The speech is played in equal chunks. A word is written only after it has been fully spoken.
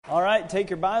All right, take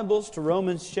your Bibles to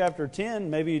Romans chapter 10.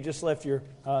 Maybe you just left your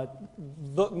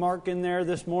bookmark in there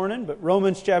this morning, but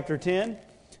Romans chapter 10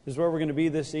 is where we're going to be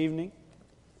this evening.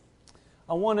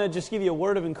 I want to just give you a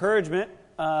word of encouragement.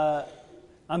 I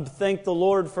thank the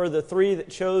Lord for the three that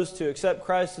chose to accept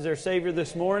Christ as their Savior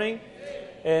this morning.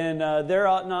 And there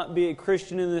ought not be a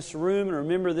Christian in this room and a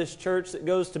member of this church that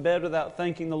goes to bed without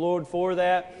thanking the Lord for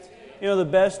that. You know, the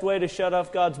best way to shut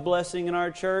off God's blessing in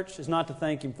our church is not to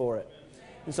thank Him for it.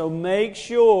 And so make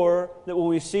sure that when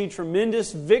we see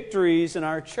tremendous victories in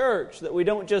our church, that we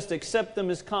don't just accept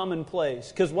them as commonplace.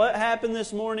 Because what happened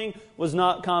this morning was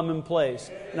not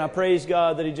commonplace. And I praise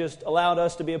God that He just allowed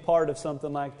us to be a part of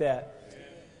something like that.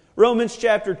 Romans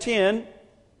chapter 10,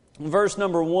 verse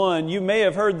number 1. You may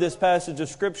have heard this passage of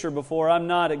Scripture before. I'm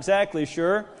not exactly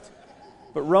sure.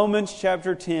 But Romans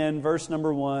chapter 10, verse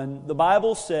number 1. The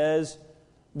Bible says,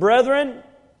 "Brethren,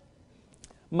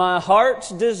 my heart's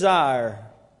desire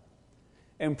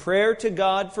and prayer to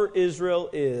God for Israel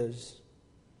is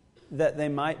that they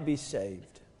might be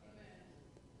saved.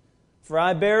 For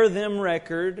I bear them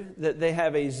record that they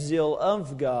have a zeal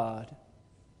of God,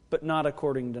 but not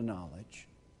according to knowledge.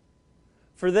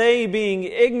 For they, being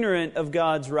ignorant of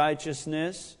God's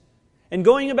righteousness, and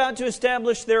going about to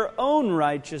establish their own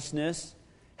righteousness,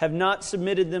 have not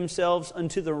submitted themselves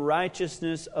unto the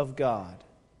righteousness of God.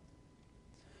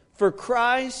 For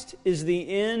Christ is the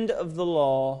end of the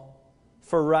law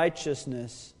for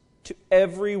righteousness to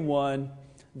every one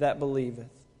that believeth."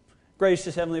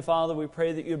 Gracious Heavenly Father, we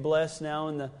pray that You bless now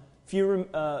in the few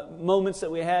moments that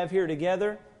we have here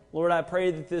together. Lord, I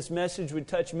pray that this message would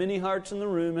touch many hearts in the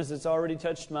room as it's already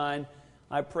touched mine.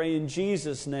 I pray in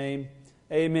Jesus' name,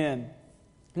 amen.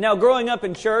 Now, growing up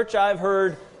in church, I've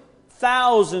heard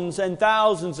thousands and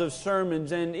thousands of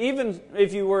sermons, and even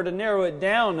if you were to narrow it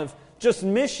down of just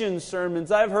mission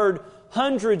sermons, I've heard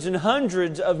hundreds and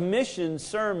hundreds of mission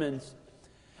sermons.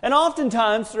 And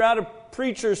oftentimes throughout a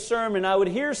preacher's sermon, I would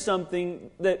hear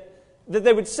something that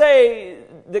they would say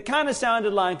that kind of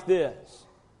sounded like this: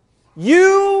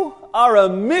 "You are a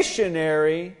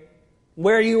missionary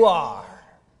where you are."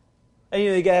 And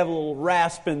you got to have a little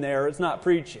rasp in there. It's not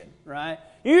preaching, right?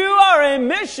 "You are a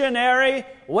missionary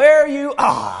where you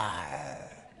are."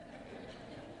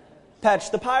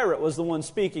 Patch the Pirate was the one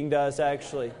speaking to us,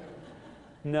 actually.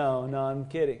 No, I'm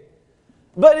kidding.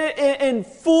 But in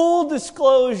full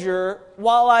disclosure,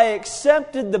 while I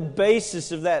accepted the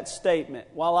basis of that statement,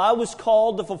 while I was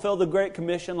called to fulfill the Great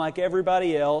Commission like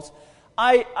everybody else,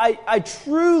 I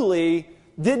truly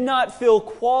did not feel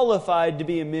qualified to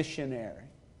be a missionary.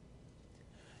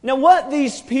 Now, what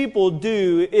these people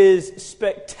do is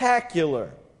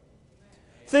spectacular.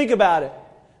 Think about it.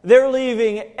 They're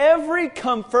leaving every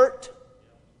comfort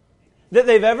that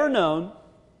they've ever known.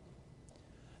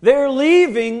 They're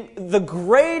leaving the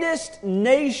greatest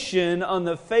nation on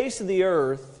the face of the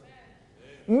earth,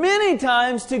 many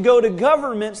times to go to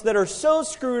governments that are so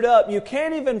screwed up you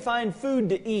can't even find food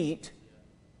to eat.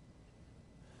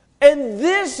 And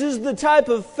this is the type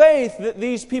of faith that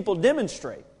these people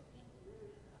demonstrate.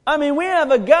 I mean, we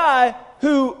have a guy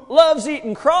who loves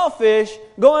eating crawfish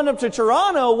going up to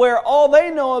Toronto where all they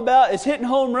know about is hitting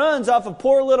home runs off of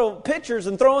poor little pitchers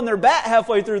and throwing their bat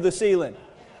halfway through the ceiling.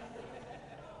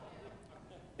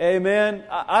 Amen.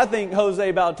 I think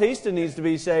Jose Bautista needs to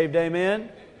be saved. Amen.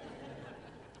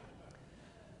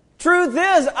 Truth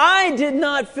is, I did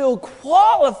not feel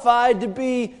qualified to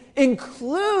be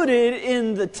included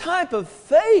in the type of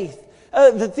faith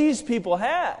that these people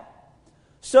had.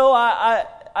 So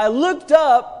I looked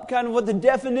up kind of what the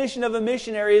definition of a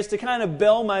missionary is to kind of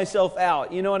bail myself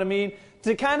out. You know what I mean?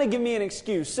 To kind of give me an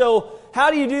excuse. So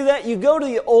how do you do that? You go to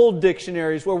the old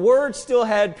dictionaries where words still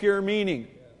had pure meaning.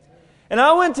 And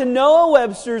I went to Noah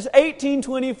Webster's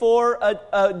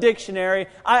 1824 dictionary.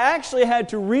 I actually had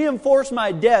to reinforce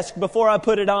my desk before I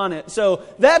put it on it. So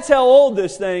that's how old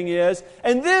this thing is.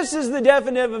 And this is the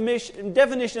definition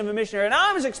of a missionary. And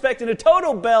I was expecting a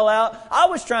total bailout. I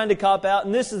was trying to cop out,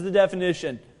 and this is the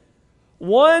definition: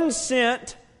 one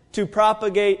sent to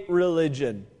propagate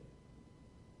religion.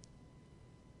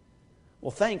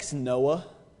 Well, thanks, Noah.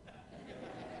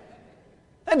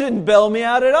 That didn't bail me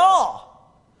out at all.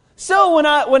 So when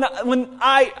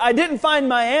I didn't find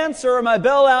my answer or my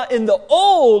bailout in the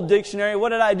old dictionary, what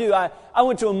did I do? I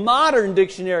went to a modern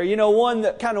dictionary, one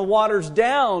that kind of waters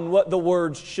down what the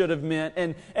words should have meant.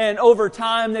 And over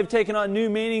time, they've taken on new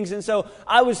meanings. And so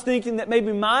I was thinking that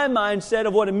maybe my mindset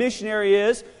of what a missionary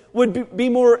is would be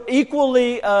more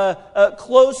equally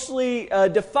closely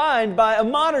defined by a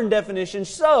modern definition.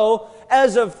 So,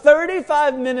 as of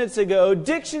 35 minutes ago,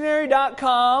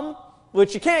 dictionary.com,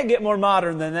 which you can't get more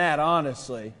modern than that,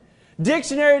 honestly.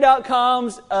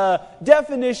 Dictionary.com's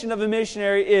definition of a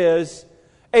missionary is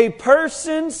a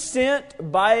person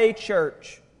sent by a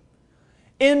church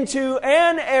into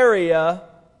an area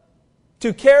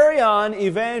to carry on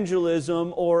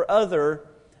evangelism or other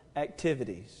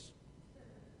activities.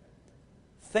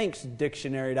 Thanks,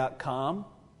 Dictionary.com.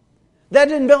 That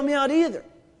didn't bail me out either.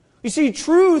 You see,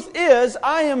 truth is,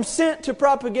 I am sent to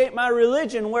propagate my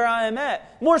religion where I am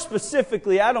at. More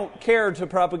specifically, I don't care to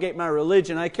propagate my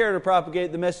religion. I care to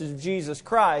propagate the message of Jesus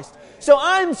Christ. So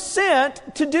I'm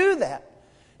sent to do that.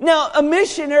 Now, a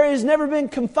missionary has never been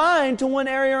confined to one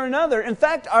area or another. In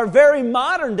fact, our very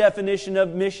modern definition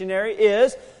of missionary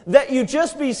is that you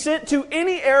just be sent to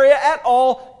any area at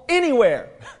all,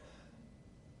 anywhere.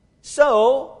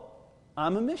 So,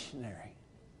 I'm a missionary.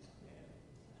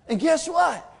 And guess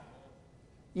what?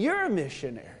 You're a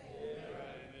missionary.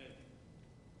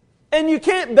 And you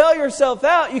can't bail yourself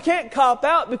out. You can't cop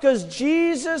out, because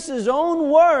Jesus' own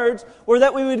words were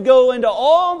that we would go into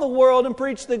all the world and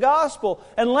preach the gospel.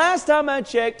 And last time I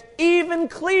checked, even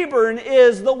Cleburne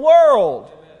is the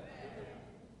world.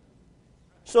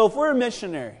 So if we're a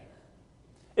missionary,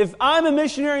 if I'm a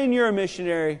missionary and you're a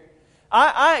missionary,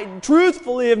 I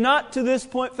truthfully have not to this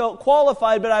point felt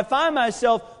qualified, but I find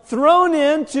myself thrown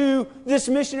into this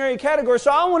missionary category.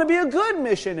 So I want to be a good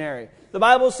missionary. The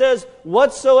Bible says,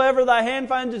 whatsoever thy hand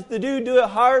findeth to do, do it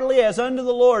heartily as unto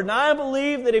the Lord. And I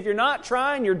believe that if you're not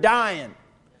trying, you're dying.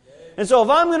 And so if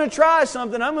I'm going to try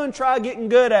something, I'm going to try getting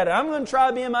good at it. I'm going to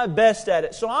try being my best at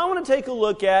it. So I want to take a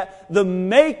look at the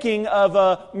making of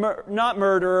a, not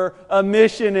murderer, a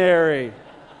missionary.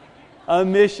 A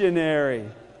missionary.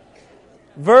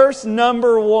 Verse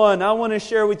number 1, I want to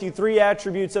share with you 3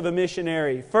 attributes of a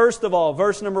missionary. First of all,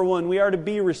 verse number 1, we are to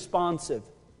be responsive.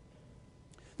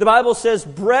 The Bible says,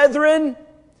 brethren,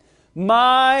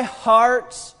 my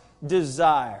heart's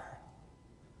desire.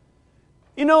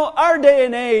 You know, our day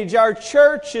and age, our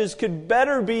churches could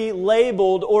better be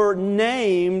labeled or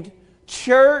named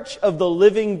Church of the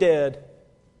Living Dead.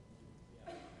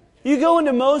 You go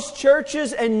into most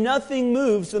churches and nothing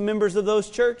moves the members of those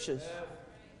churches.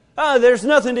 There's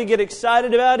nothing to get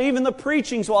excited about. Even the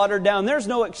preaching's watered down. There's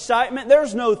no excitement.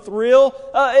 There's no thrill.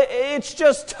 It's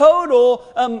just total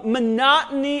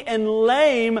monotony and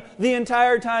lame the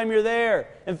entire time you're there.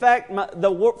 In fact,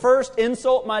 the first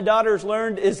insult my daughter's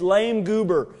learned is lame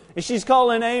goober. And she's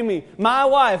calling Amy, my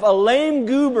wife, a lame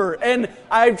goober. And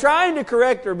I'm trying to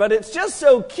correct her, but it's just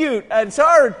so cute. It's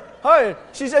hard.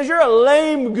 She says, you're a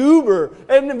lame goober.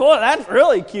 And boy, that's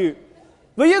really cute.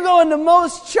 But you go into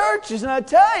most churches, and I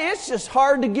tell you, it's just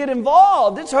hard to get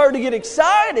involved. It's hard to get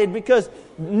excited because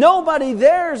nobody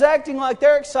there is acting like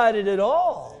they're excited at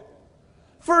all.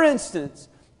 For instance,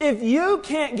 if you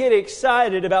can't get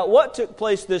excited about what took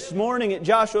place this morning at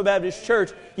Joshua Baptist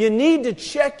Church, you need to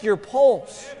check your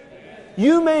pulse.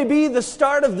 You may be the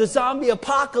start of the zombie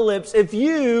apocalypse if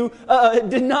you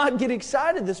did not get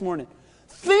excited this morning.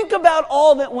 Think about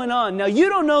all that went on. Now, you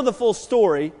don't know the full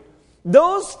story.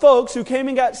 Those folks who came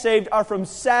and got saved are from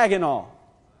Saginaw.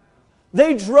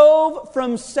 They drove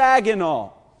from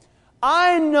Saginaw.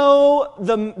 I know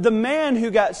the man who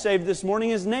got saved this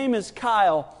morning. His name is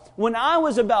Kyle. When I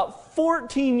was about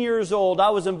 14 years old,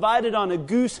 I was invited on a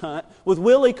goose hunt with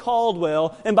Willie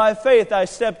Caldwell, and by faith I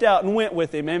stepped out and went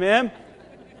with him. Amen?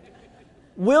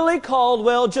 Willie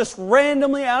Caldwell just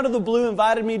randomly out of the blue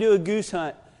invited me to a goose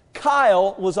hunt.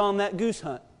 Kyle was on that goose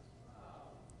hunt.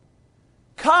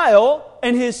 Kyle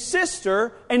and his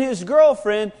sister and his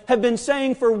girlfriend have been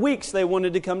saying for weeks they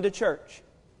wanted to come to church.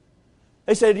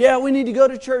 They said, yeah, we need to go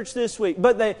to church this week.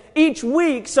 But each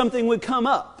week something would come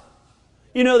up.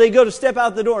 You know, they go to step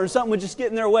out the door and something would just get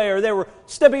in their way, or they were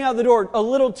stepping out the door a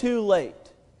little too late.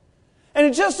 And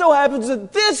it just so happens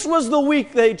that this was the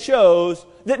week they chose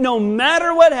that no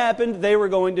matter what happened, they were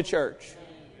going to church.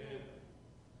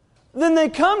 Then they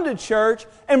come to church,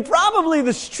 and probably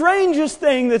the strangest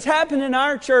thing that's happened in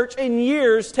our church in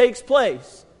years takes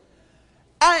place.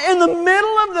 In the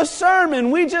middle of the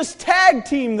sermon, we just tag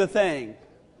team the thing.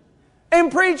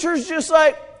 And preacher's just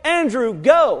like, Andrew,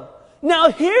 go. Now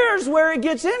here's where it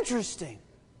gets interesting.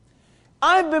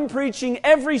 I've been preaching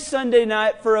every Sunday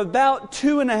night for about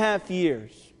 2.5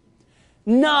 years.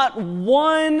 Not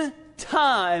one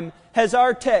time has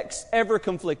our text ever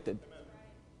conflicted.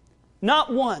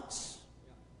 Not once.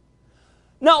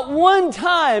 Not one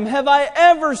time have I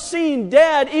ever seen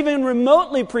Dad even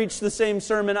remotely preach the same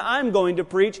sermon I'm going to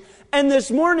preach. And this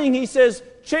morning he says,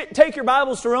 take your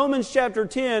Bibles to Romans chapter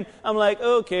 10. I'm like,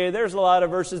 okay, there's a lot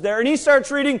of verses there. And he starts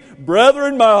reading,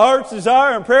 brethren, my heart's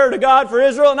desire and prayer to God for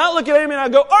Israel. And I look at him and I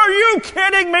go, are you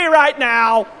kidding me right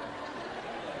now?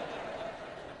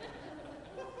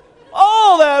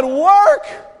 All that work,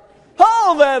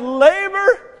 all that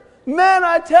labor. Man,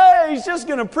 I tell you, he's just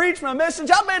going to preach my message.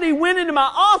 I bet he went into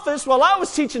my office while I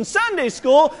was teaching Sunday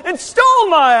school and stole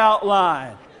my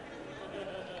outline.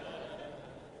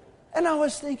 And I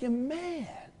was thinking, man.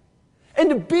 And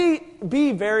to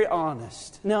be very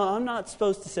honest. Now, I'm not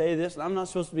supposed to say this, and I'm not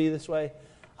supposed to be this way.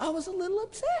 I was a little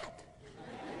upset.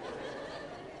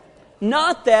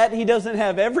 Not that he doesn't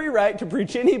have every right to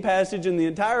preach any passage in the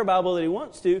entire Bible that he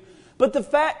wants to, but the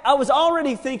fact, I was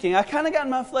already thinking, I kind of got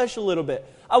in my flesh a little bit.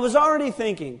 I was already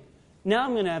thinking, now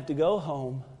I'm going to have to go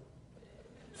home.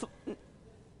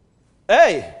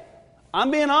 Hey,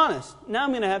 I'm being honest. Now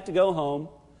I'm going to have to go home.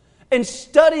 And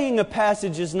studying a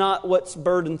passage is not what's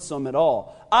burdensome at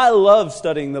all. I love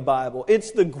studying the Bible.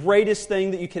 It's the greatest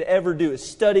thing that you could ever do, is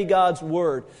study God's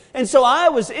Word. And so I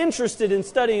was interested in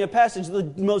studying a passage.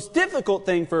 The most difficult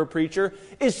thing for a preacher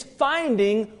is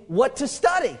finding what to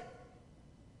study.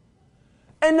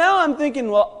 And now I'm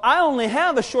thinking, well, I only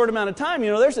have a short amount of time.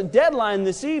 You know, there's a deadline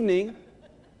this evening.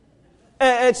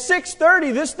 At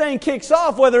 6:30, this thing kicks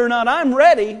off whether or not I'm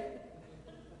ready.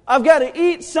 I've got to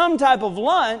eat some type of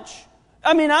lunch.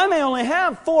 I mean, I may only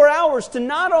have 4 hours to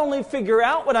not only figure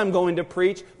out what I'm going to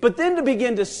preach, but then to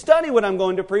begin to study what I'm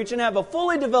going to preach and have a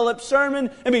fully developed sermon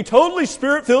and be totally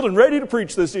Spirit-filled and ready to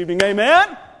preach this evening.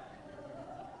 Amen?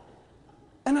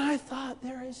 And I thought,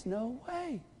 there is no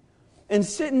way. And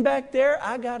sitting back there,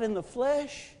 I got in the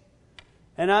flesh,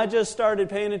 and I just started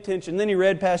paying attention. Then he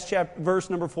read past verse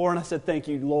number 4, and I said, thank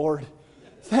you, Lord.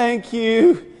 Thank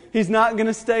you. He's not going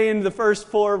to stay in the first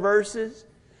 4 verses.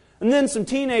 And then some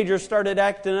teenagers started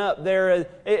acting up there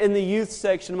in the youth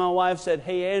section. My wife said,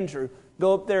 hey, Andrew,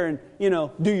 go up there and,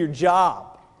 do your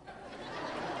job.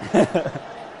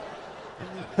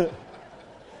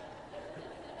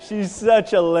 She's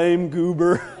such a lame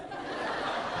goober.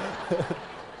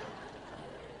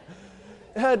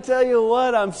 I tell you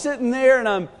what, I'm sitting there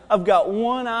and I've got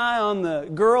one eye on the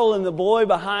girl and the boy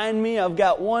behind me. I've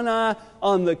got one eye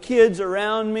on the kids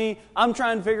around me. I'm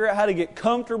trying to figure out how to get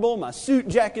comfortable. My suit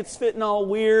jacket's fitting all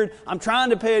weird. I'm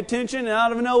trying to pay attention, and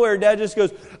out of nowhere, Dad just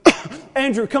goes,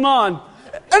 Andrew, come on.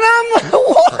 And I'm like,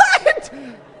 what?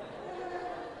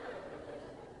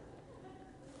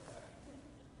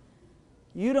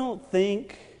 You don't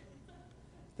think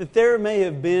that there may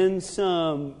have been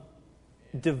some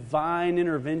divine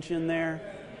intervention there?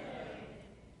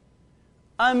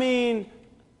 I mean,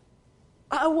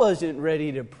 I wasn't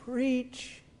ready to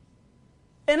preach.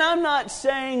 And I'm not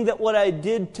saying that what I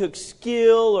did took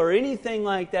skill or anything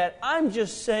like that. I'm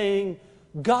just saying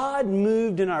God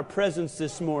moved in our presence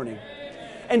this morning.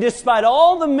 And despite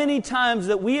all the many times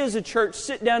that we as a church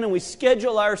sit down and we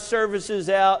schedule our services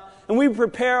out, and we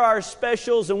prepare our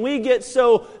specials, and we get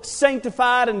so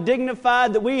sanctified and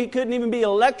dignified that we couldn't even be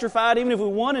electrified even if we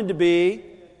wanted to be.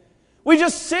 We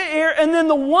just sit here, and then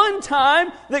the one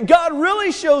time that God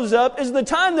really shows up is the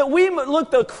time that we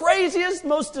look the craziest,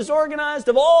 most disorganized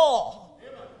of all.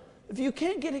 If you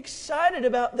can't get excited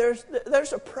about there's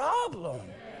a problem.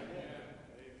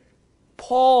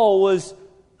 Paul was,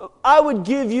 I would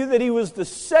give you that he was the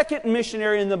second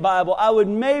missionary in the Bible. I would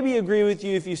maybe agree with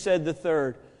you if you said the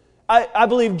third. I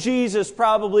believe Jesus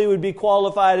probably would be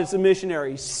qualified as a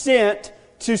missionary, sent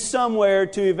to somewhere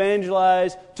to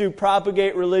evangelize, to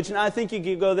propagate religion. I think you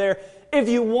could go there. If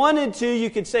you wanted to, you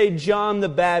could say John the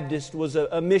Baptist was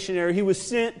a missionary. He was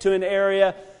sent to an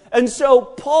area. And so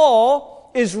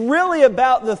Paul is really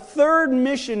about the third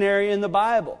missionary in the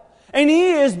Bible. And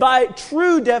he is, by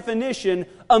true definition,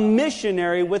 a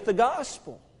missionary with the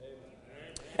gospel.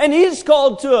 And he's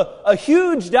called to a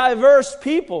huge, diverse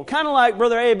people, kind of like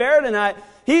Brother A. Barrett and I.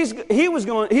 He's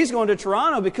going to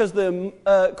Toronto because of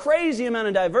the crazy amount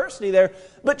of diversity there.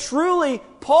 But truly,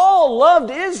 Paul loved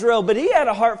Israel, but he had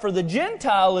a heart for the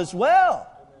Gentile as well.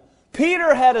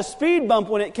 Peter had a speed bump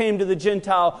when it came to the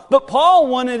Gentile. But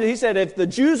Paul he said, if the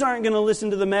Jews aren't going to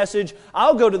listen to the message,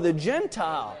 I'll go to the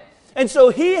Gentile. And so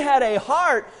he had a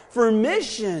heart for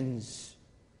missions.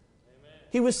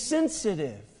 He was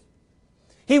sensitive.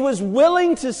 He was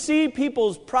willing to see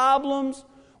people's problems,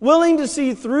 willing to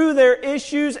see through their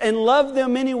issues and love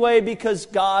them anyway because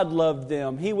God loved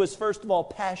them. He was, first of all,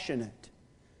 passionate.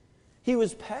 He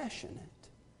was passionate.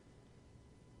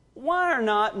 Why are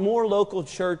not more local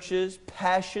churches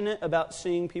passionate about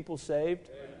seeing people saved?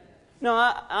 No,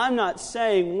 I'm not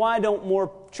saying why don't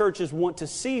more churches want to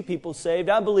see people saved.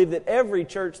 I believe that every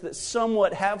church that's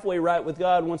somewhat halfway right with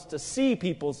God wants to see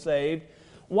people saved.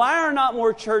 Why are not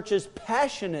more churches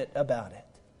passionate about it?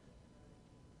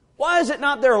 Why is it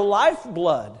not their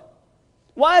lifeblood?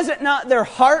 Why is it not their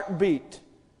heartbeat?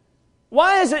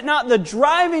 Why is it not the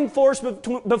driving force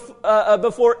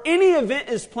before any event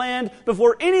is planned,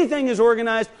 before anything is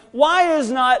organized? Why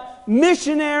is not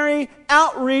missionary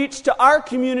outreach to our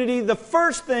community the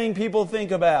first thing people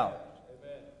think about?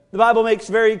 Amen. The Bible makes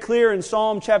very clear in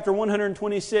Psalm chapter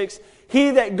 126,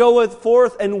 He that goeth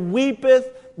forth and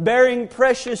weepeth, bearing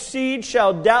precious seed,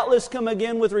 shall doubtless come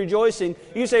again with rejoicing.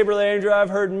 You say, Brother Andrew, I've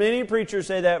heard many preachers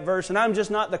say that verse, and I'm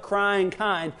just not the crying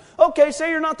kind. Okay, say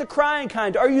you're not the crying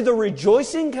kind. Are you the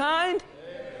rejoicing kind?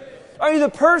 Are you the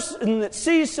person that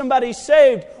sees somebody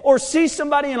saved or sees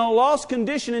somebody in a lost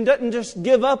condition and doesn't just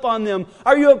give up on them?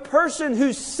 Are you a person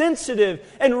who's sensitive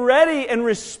and ready and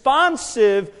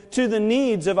responsive to the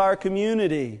needs of our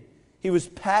community? He was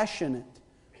passionate.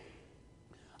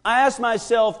 I asked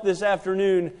myself this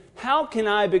afternoon, how can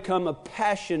I become a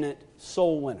passionate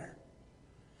soul winner?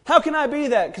 How can I be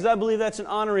that? Because I believe that's an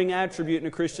honoring attribute in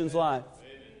a Christian's life.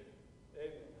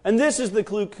 And this is the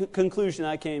conclusion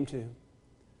I came to.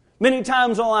 Many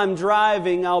times while I'm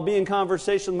driving, I'll be in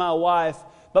conversation with my wife,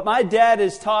 but my dad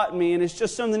has taught me, and it's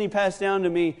just something he passed down to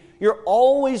me, you're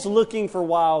always looking for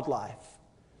wildlife.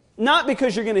 Not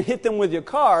because you're going to hit them with your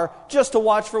car, just to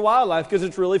watch for wildlife, because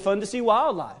it's really fun to see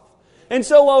wildlife. And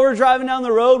so while we're driving down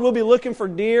the road, we'll be looking for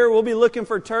deer, we'll be looking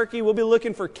for turkey, we'll be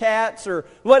looking for cats or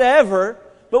whatever,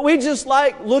 but we just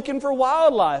like looking for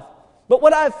wildlife. But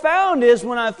what I've found is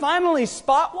when I finally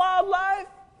spot wildlife,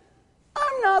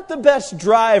 I'm not the best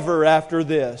driver after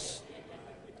this.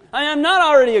 I am not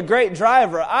already a great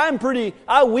driver. I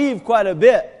weave quite a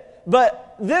bit.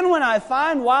 But then when I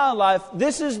find wildlife,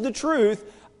 this is the truth,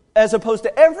 as opposed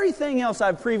to everything else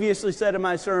I've previously said in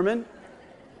my sermon.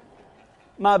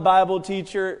 My Bible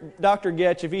teacher, Dr.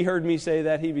 Getch, if he heard me say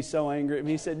that, he'd be so angry at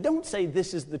me. He said, don't say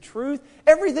this is the truth.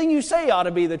 Everything you say ought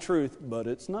to be the truth. But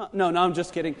it's not. No, I'm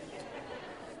just kidding.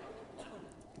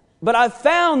 But I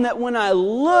found that when I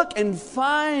look and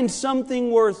find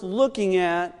something worth looking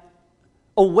at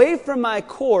away from my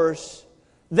course,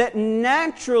 that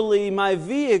naturally my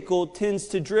vehicle tends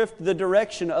to drift the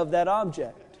direction of that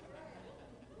object.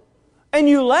 And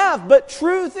you laugh, but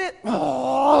truth is,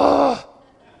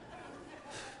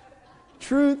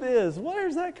 where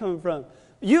is that coming from?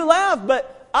 You laugh,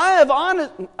 but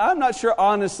I'm not sure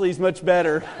honestly is much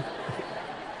better.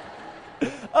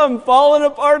 I'm falling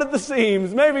apart at the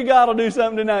seams. Maybe God will do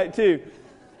something tonight too.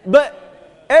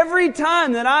 But every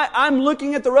time that I'm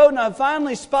looking at the road and I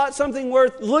finally spot something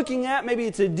worth looking at, maybe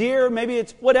it's a deer, maybe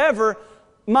it's whatever,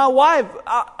 my wife,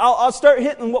 I'll start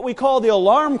hitting what we call the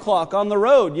alarm clock on the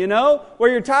road,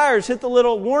 where your tires hit the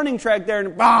little warning track there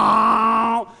and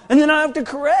then I have to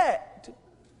correct.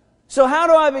 So how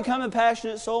do I become a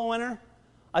passionate soul winner?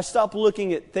 I stop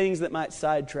looking at things that might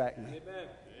sidetrack me. Amen.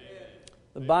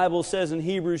 The Bible says in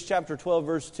Hebrews chapter 12,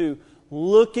 verse 2,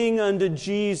 looking unto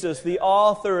Jesus, the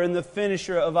author and the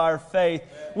finisher of our faith.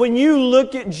 When you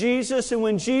look at Jesus and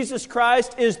when Jesus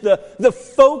Christ is the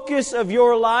focus of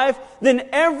your life, then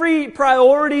every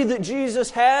priority that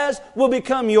Jesus has will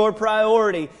become your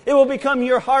priority. It will become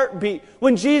your heartbeat.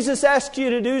 When Jesus asks you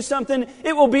to do something,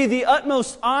 it will be the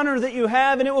utmost honor that you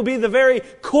have, and it will be the very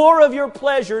core of your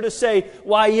pleasure to say,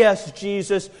 why yes,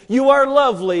 Jesus, you are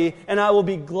lovely, and I will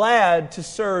be glad to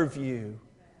serve you.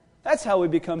 That's how we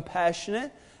become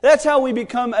passionate. That's how we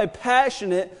become a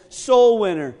passionate soul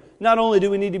winner. Not only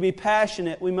do we need to be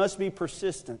passionate, we must be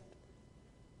persistent.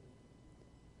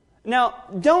 Now,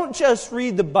 don't just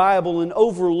read the Bible and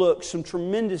overlook some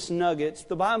tremendous nuggets.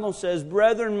 The Bible says,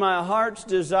 brethren, my heart's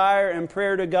desire and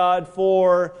prayer to God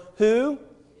for who?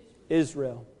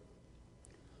 Israel.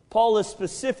 Paul is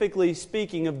specifically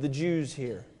speaking of the Jews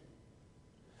here.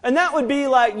 And that would be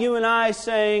like you and I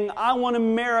saying, I want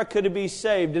America to be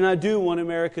saved, and I do want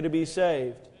America to be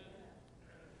saved.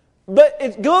 But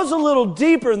it goes a little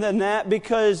deeper than that,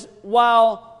 because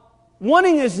while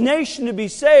wanting His nation to be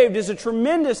saved is a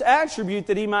tremendous attribute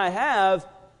that he might have,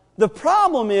 the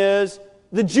problem is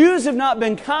the Jews have not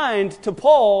been kind to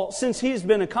Paul since he's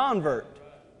been a convert.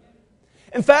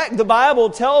 In fact, the Bible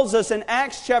tells us in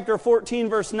Acts chapter 14,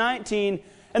 verse 19,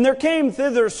 and there came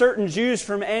thither certain Jews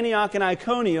from Antioch and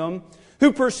Iconium,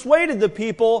 who persuaded the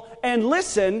people, and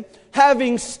listen,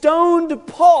 having stoned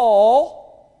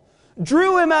Paul,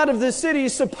 drew him out of the city,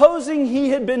 supposing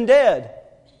he had been dead.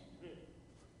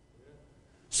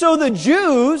 So the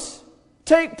Jews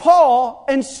take Paul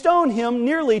and stone him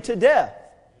nearly to death.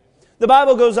 The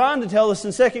Bible goes on to tell us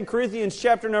in 2 Corinthians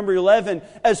chapter number 11,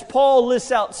 as Paul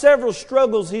lists out several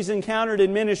struggles he's encountered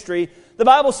in ministry, the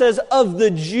Bible says, of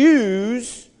the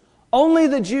Jews, only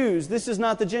the Jews, this is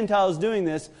not the Gentiles doing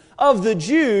this, of the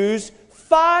Jews,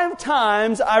 5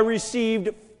 times I received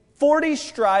 40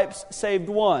 stripes, saved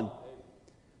 1.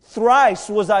 Thrice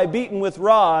was I beaten with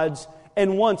rods,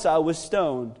 and once I was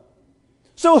stoned.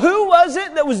 So who was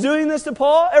it that was doing this to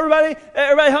Paul? Everybody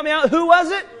help me out. Who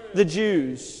was it? The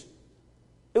Jews.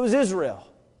 It was Israel.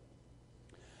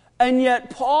 And yet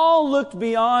Paul looked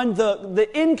beyond the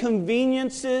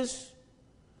inconveniences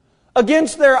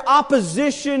against their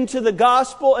opposition to the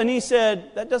gospel, and he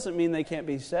said, that doesn't mean they can't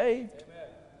be saved.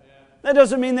 That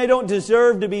doesn't mean they don't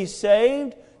deserve to be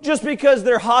saved. Just because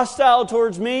they're hostile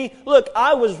towards me. Look,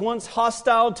 I was once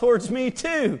hostile towards me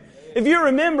too. If you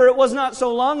remember, it was not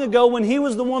so long ago when he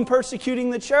was the one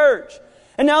persecuting the church.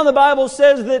 And now the Bible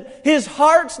says that his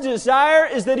heart's desire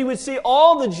is that he would see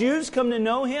all the Jews come to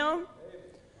know him.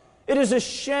 It is a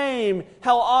shame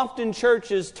how often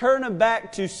churches turn a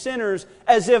back to sinners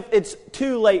as if it's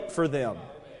too late for them.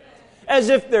 As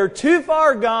if they're too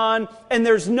far gone and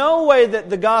there's no way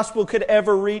that the gospel could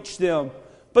ever reach them.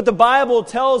 But the Bible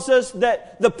tells us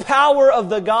that the power of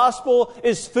the gospel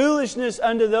is foolishness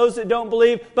unto those that don't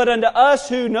believe, but unto us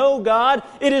who know God,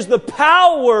 it is the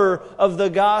power of the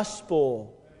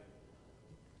gospel.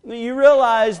 You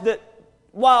realize that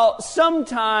while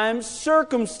sometimes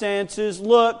circumstances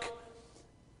look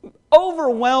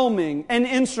overwhelming and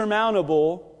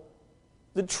insurmountable,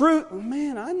 the truth,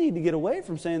 man, I need to get away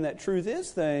from saying that truth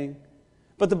is thing.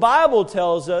 But the Bible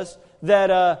tells us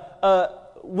that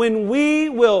when we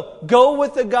will go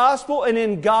with the gospel and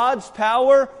in God's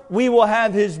power, we will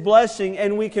have His blessing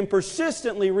and we can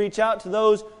persistently reach out to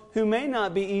those who may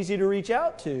not be easy to reach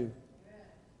out to.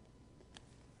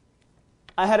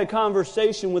 I had a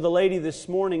conversation with a lady this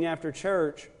morning after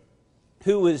church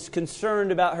who was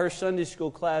concerned about her Sunday school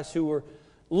class, who were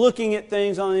looking at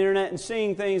things on the internet and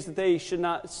seeing things that they should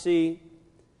not see.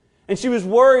 And she was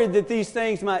worried that these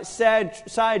things might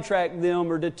sidetrack them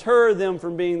or deter them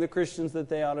from being the Christians that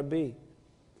they ought to be.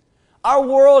 Our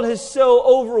world has so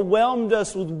overwhelmed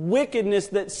us with wickedness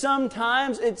that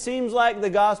sometimes it seems like the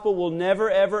gospel will never,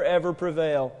 ever, ever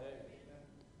prevail.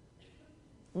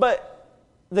 But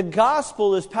the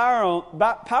gospel is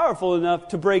powerful enough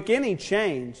to break any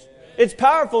chains. It's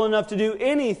powerful enough to do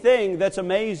anything that's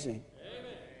amazing.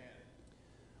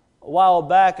 A while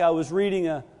back, I was reading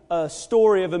a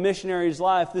story of a missionary's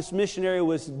life. This missionary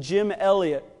was Jim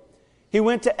Elliot. He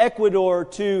went to Ecuador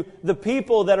to the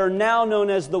people that are now known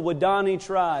as the Waodani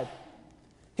tribe.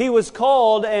 He was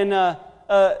called, and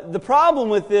the problem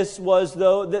with this was,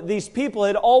 though, that these people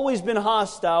had always been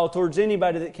hostile towards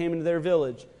anybody that came into their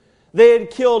village. They had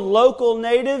killed local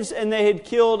natives, and they had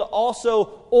killed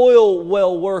also oil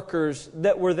well workers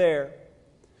that were there.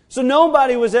 So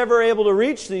nobody was ever able to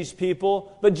reach these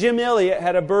people, but Jim Elliot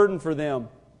had a burden for them.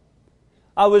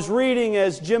 I was reading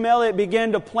as Jim Elliot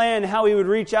began to plan how he would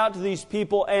reach out to these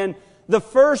people, and the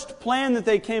first plan that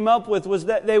they came up with was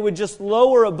that they would just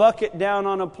lower a bucket down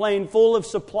on a plane full of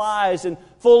supplies and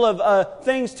full of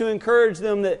things to encourage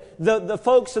them that the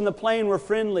folks in the plane were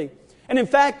friendly. And in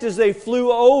fact, as they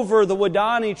flew over the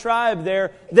Waodani tribe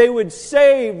there, they would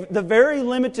say the very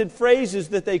limited phrases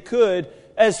that they could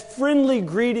as friendly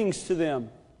greetings to them.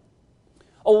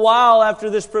 A while after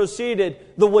this proceeded,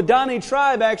 the Waodani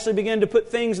tribe actually began to put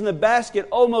things in the basket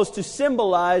almost to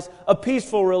symbolize a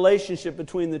peaceful relationship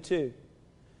between the two.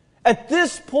 At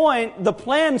this point, the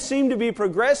plan seemed to be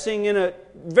progressing in a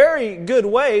very good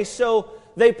way, so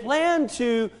they planned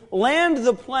to land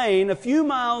the plane a few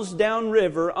miles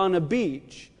downriver on a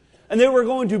beach. And they were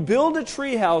going to build a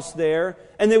treehouse there,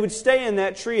 and they would stay in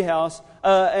that treehouse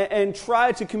and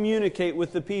try to communicate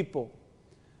with the people.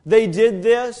 They did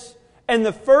this, and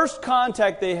the first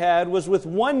contact they had was with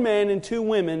one man and two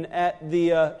women at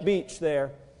the beach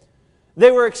there. They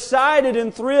were excited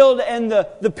and thrilled, and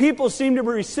the people seemed to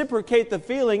reciprocate the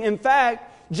feeling. In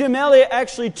fact, Jim Elliot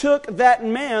actually took that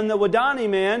man, the Waodani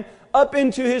man, up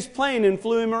into his plane and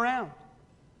flew him around.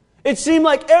 It seemed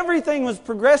like everything was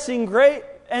progressing great,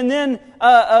 and then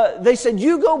they said,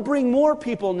 "You go bring more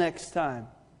people next time."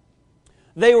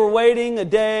 They were waiting a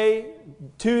day,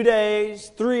 2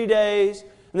 days, 3 days,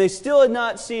 and they still had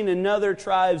not seen another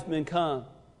tribesman come.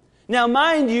 Now,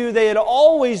 mind you, they had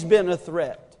always been a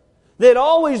threat. They had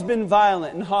always been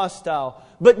violent and hostile.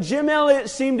 But Jim Elliot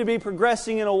seemed to be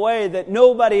progressing in a way that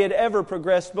nobody had ever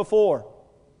progressed before.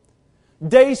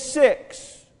 Day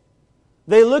 6,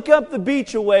 they look up the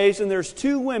beach a ways, and there's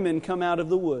 2 women come out of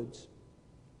the woods.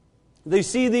 They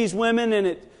see these women, and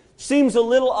it seems a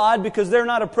little odd because they're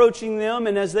not approaching them,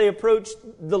 and as they approach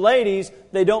the ladies,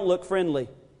 they don't look friendly.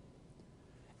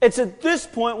 It's at this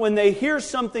point when they hear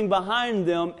something behind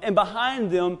them, and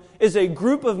behind them is a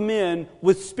group of men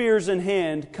with spears in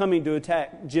hand coming to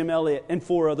attack Jim Elliot and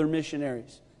 4 other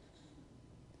missionaries.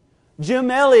 Jim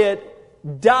Elliot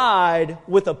died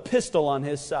with a pistol on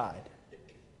his side.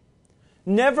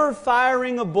 never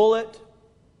firing a bullet,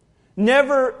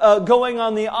 never going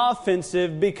on the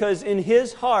offensive, because in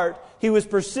his heart he was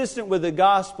persistent with the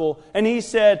gospel. And he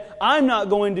said, I'm not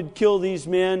going to kill these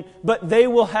men, but they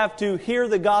will have to hear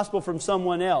the gospel from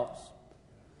someone else.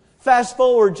 Fast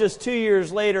forward just 2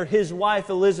 years later, his wife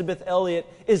Elizabeth Elliot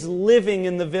is living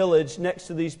in the village next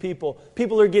to these people.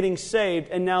 People are getting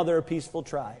saved, and now they're a peaceful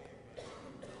tribe.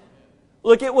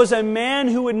 Look, it was a man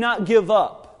who would not give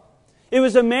up. It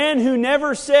was a man who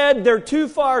never said they're too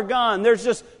far gone. There's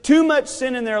just too much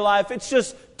sin in their life. It's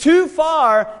just too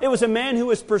far. It was a man who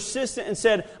was persistent and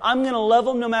said, I'm going to love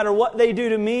them no matter what they do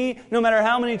to me, no matter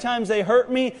how many times they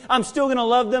hurt me. I'm still going to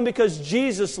love them because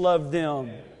Jesus loved them.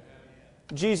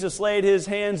 Jesus laid His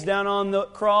hands down on the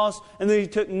cross, and then He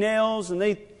took nails and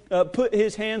they put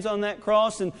His hands on that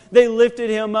cross, and they lifted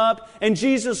Him up. And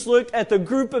Jesus looked at the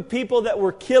group of people that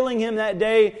were killing Him that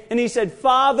day, and He said,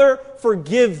 Father,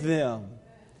 forgive them.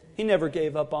 He never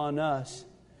gave up on us.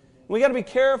 We got to be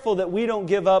careful that we don't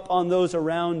give up on those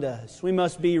around us. We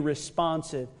must be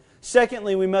responsive.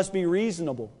 Secondly, we must be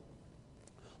reasonable.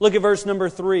 Look at verse number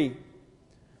 3.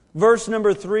 Verse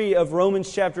number 3 of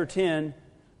Romans chapter 10,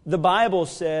 the Bible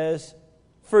says,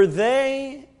 For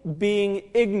they, being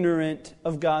ignorant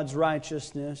of God's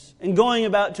righteousness, and going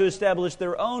about to establish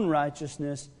their own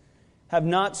righteousness, have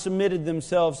not submitted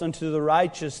themselves unto the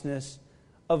righteousness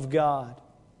of God.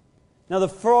 Now, the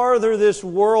farther this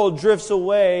world drifts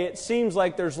away, it seems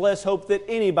like there's less hope that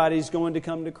anybody's going to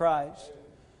come to Christ.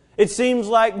 It seems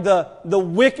like the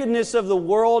wickedness of the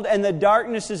world and the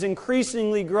darkness is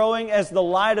increasingly growing as the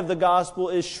light of the gospel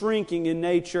is shrinking in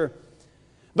nature.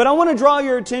 But I want to draw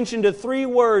your attention to 3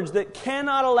 words that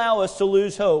cannot allow us to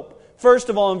lose hope. First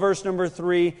of all, in verse number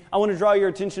 3, I want to draw your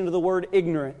attention to the word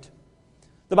ignorant.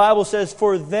 The Bible says,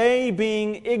 For they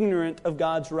being ignorant of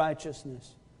God's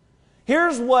righteousness.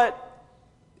 Here's what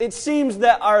it seems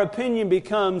that our opinion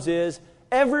becomes is,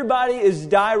 everybody is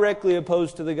directly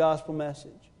opposed to the gospel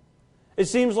message. It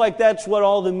seems like that's what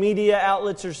all the media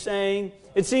outlets are saying.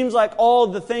 It seems like all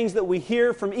the things that we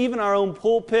hear from even our own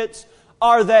pulpits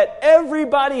are that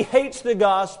everybody hates the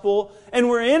gospel, and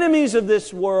we're enemies of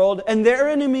this world, and they're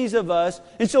enemies of us.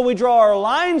 And so we draw our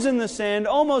lines in the sand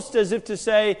almost as if to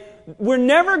say, we're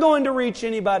never going to reach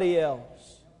anybody else.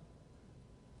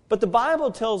 But the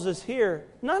Bible tells us here,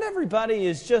 not everybody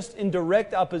is just in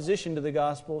direct opposition to the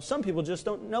gospel. Some people just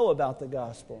don't know about the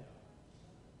gospel.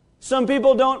 Some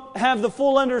people don't have the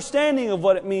full understanding of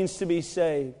what it means to be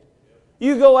saved.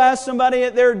 You go ask somebody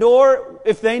at their door,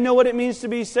 if they know what it means to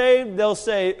be saved, they'll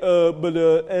say,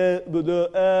 because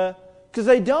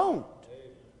they don't.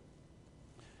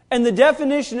 And the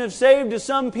definition of saved to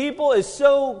some people is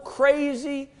so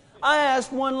crazy. I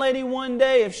asked one lady one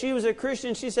day if she was a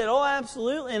Christian. She said, oh,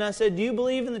 absolutely. And I said, do you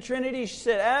believe in the Trinity? She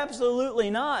said, absolutely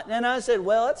not. And I said,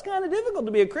 well, it's kind of difficult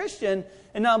to be a Christian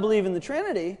and not believe in the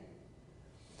Trinity.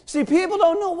 See, people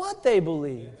don't know what they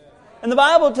believe. And the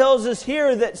Bible tells us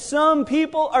here that some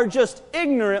people are just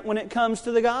ignorant when it comes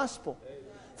to the gospel.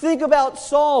 Think about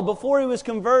Saul before he was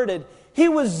converted. He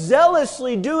was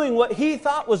zealously doing what he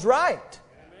thought was right.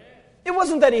 It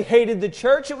wasn't that he hated the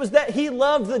church. It was that he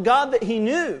loved the God that he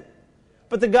knew.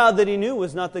 But the God that he knew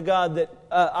was not the God that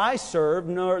I served,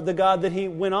 nor the God that he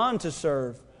went on to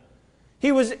serve.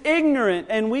 He was ignorant,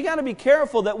 and we got to be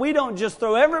careful that we don't just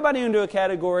throw everybody into a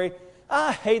category.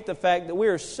 I hate the fact that we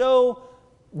are so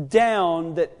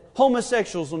down that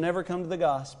homosexuals will never come to the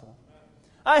gospel.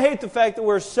 I hate the fact that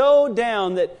we're so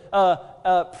down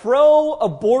that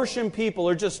pro-abortion people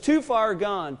are just too far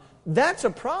gone. That's a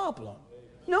problem.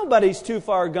 Nobody's too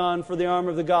far gone for the arm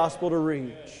of the gospel to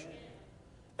reach.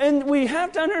 And we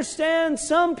have to understand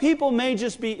some people may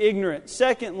just be ignorant.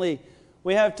 Secondly,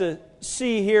 we have to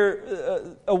see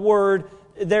here a word.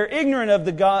 They're ignorant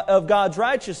of God's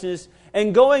righteousness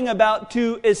and going about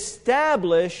to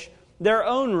establish their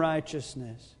own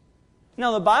righteousness.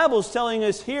 Now the Bible's telling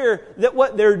us here that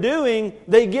what they're doing,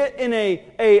 they get in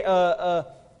a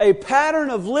pattern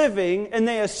of living and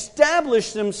they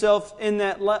establish themselves in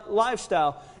that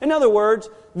lifestyle. In other words,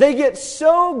 they get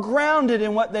so grounded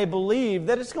in what they believe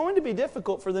that it's going to be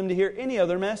difficult for them to hear any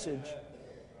other message.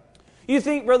 You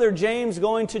think Brother James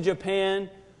going to Japan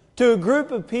to a group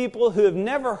of people who have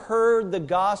never heard the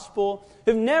gospel,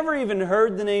 who've never even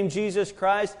heard the name Jesus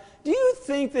Christ, do you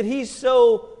think that he's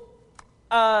so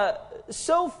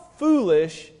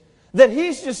foolish that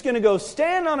he's just going to go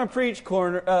stand on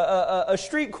a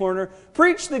street corner,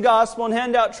 preach the gospel and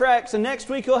hand out tracts, and next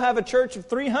week he'll have a church of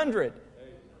 300?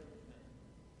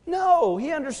 No,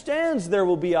 he understands there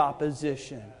will be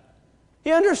opposition.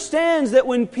 He understands that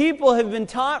when people have been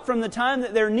taught from the time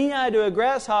that they're knee-high to a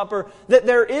grasshopper that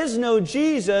there is no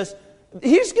Jesus,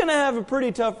 he's going to have a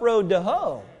pretty tough road to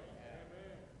hoe.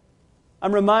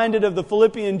 I'm reminded of the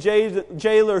Philippian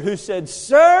jailer who said,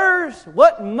 "Sirs,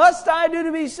 what must I do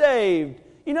to be saved?"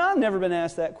 You know, I've never been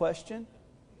asked that question.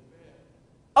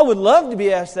 I would love to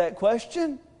be asked that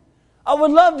question. I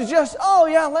would love to just,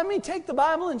 let me take the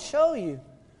Bible and show you.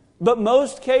 But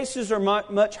most cases are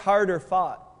much harder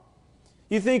fought.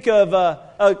 You think of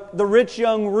the rich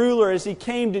young ruler as he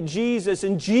came to Jesus,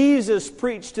 and Jesus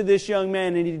preached to this young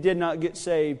man and he did not get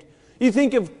saved. You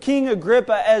think of King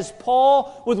Agrippa as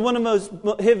Paul, with one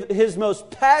of his most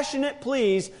passionate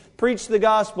pleas, preached the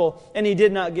gospel and he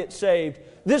did not get saved.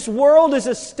 This world is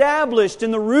established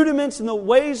in the rudiments and the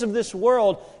ways of this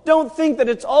world. Don't think that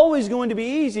it's always going to be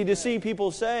easy to see people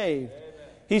saved.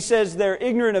 He says they're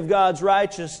ignorant of God's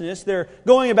righteousness. They're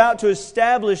going about to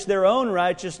establish their own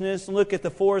righteousness. Look at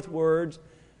the fourth words.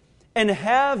 And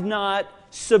have not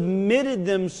submitted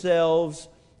themselves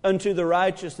unto the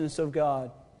righteousness of God.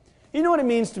 You know what it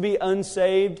means to be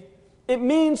unsaved? It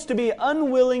means to be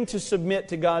unwilling to submit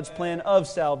to God's plan of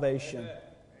salvation.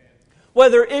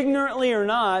 Whether ignorantly or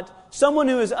not, someone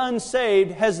who is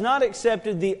unsaved has not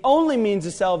accepted the only means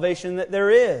of salvation that there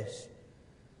is.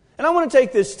 And I want to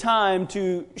take this time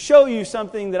to show you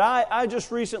something that I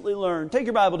just recently learned. Take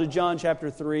your Bible to John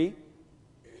chapter 3.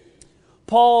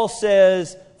 Paul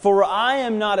says, "For I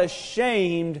am not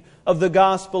ashamed of the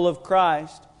gospel of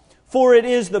Christ, for it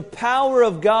is the power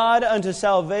of God unto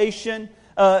salvation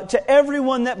to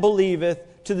everyone that believeth,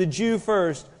 to the Jew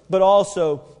first, but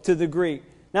also to the Greek."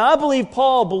 Now, I believe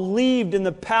Paul believed in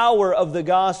the power of the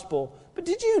gospel. But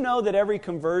did you know that every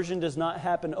conversion does not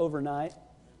happen overnight?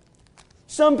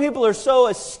 Some people are so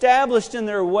established in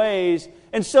their ways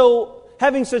and so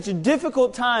having such a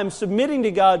difficult time submitting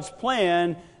to God's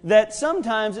plan that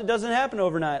sometimes it doesn't happen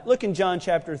overnight. Look in John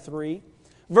chapter 3,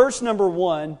 verse number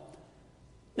 1.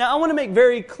 Now, I want to make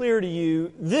very clear to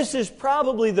you, this is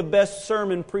probably the best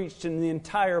sermon preached in the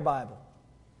entire Bible.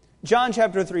 John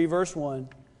chapter 3, verse 1.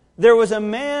 "There was a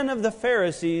man of the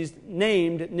Pharisees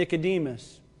named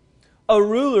Nicodemus, a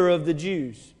ruler of the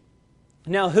Jews."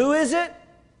 Now, who is it?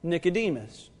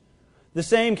 Nicodemus. "The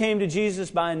same came to Jesus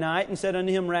by night and said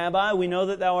unto him, Rabbi, we know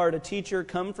that thou art a teacher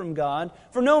come from God,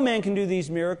 for no man can do these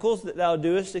miracles that thou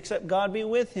doest except God be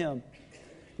with him.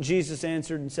 Jesus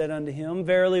answered and said unto him,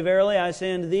 Verily, verily, I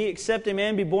say unto thee, except a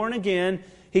man be born again,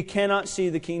 he cannot see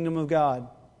the kingdom of God.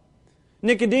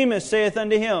 Nicodemus saith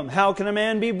unto him, How can a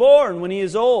man be born when he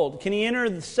is old? Can he enter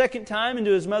the second time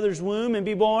into his mother's womb and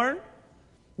be born?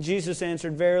 Jesus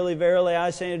answered, Verily, verily,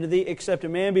 I say unto thee, except a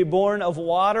man be born of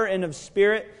water and of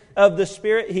the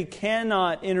Spirit, he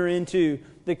cannot enter into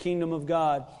the kingdom of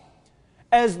God.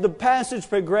 As the passage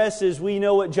progresses, we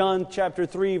know what John chapter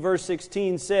 3, verse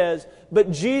 16 says,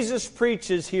 but Jesus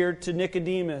preaches here to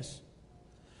Nicodemus.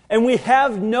 And we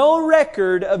have no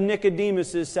record of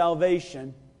Nicodemus'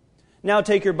 salvation. Now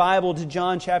take your Bible to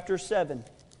John chapter 7.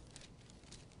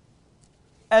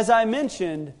 As I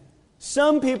mentioned,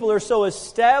 some people are so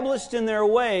established in their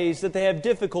ways that they have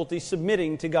difficulty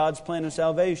submitting to God's plan of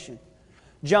salvation.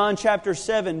 John chapter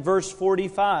 7, verse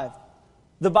 45.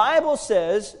 The Bible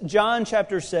says, John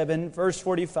chapter 7, verse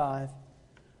 45,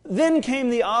 Then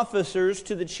came the officers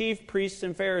to the chief priests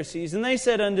and Pharisees, and they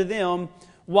said unto them,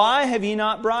 Why have ye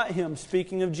not brought him?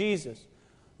 Speaking of Jesus.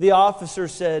 The officer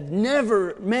said,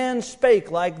 Never man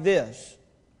spake like this.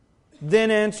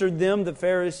 Then answered them the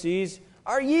Pharisees,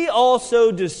 Are ye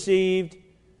also deceived?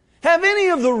 Have any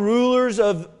of the rulers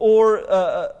or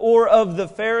of the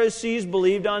Pharisees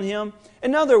believed on him?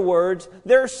 In other words,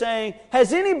 they're saying,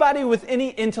 has anybody with any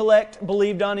intellect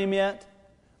believed on him yet?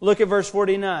 Look at verse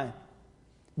 49.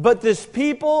 But this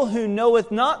people who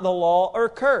knoweth not the law are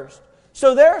cursed.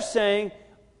 So they're saying,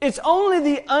 it's only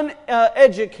the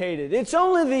uneducated, it's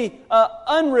only the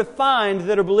unrefined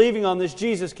that are believing on this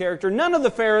Jesus character. None of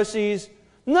the Pharisees,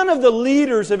 none of the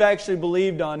leaders have actually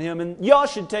believed on him, and y'all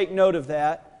should take note of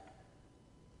that.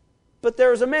 But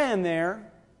there's a man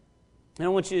there, and I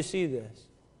want you to see this.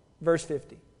 Verse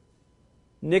 50.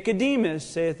 Nicodemus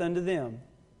saith unto them,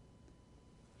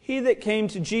 He that came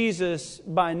to Jesus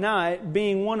by night,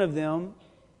 being one of them.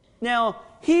 Now,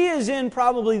 he is in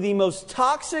probably the most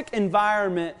toxic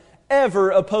environment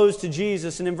ever opposed to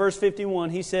Jesus. And in verse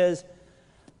 51, he says,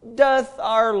 Doth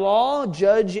our law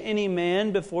judge any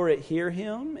man before it hear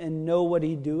him and know what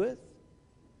he doeth?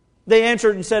 They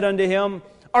answered and said unto him,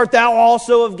 Art thou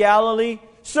also of Galilee?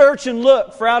 Search and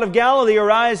look, for out of Galilee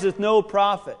ariseth no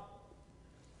prophet.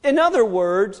 In other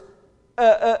words,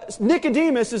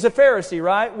 Nicodemus is a Pharisee,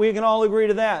 right? We can all agree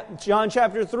to that. John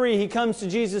chapter 3, he comes to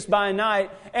Jesus by night,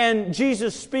 and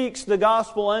Jesus speaks the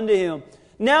gospel unto him.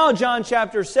 Now, John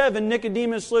chapter 7,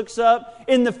 Nicodemus looks up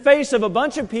in the face of a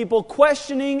bunch of people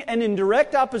questioning and in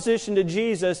direct opposition to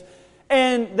Jesus.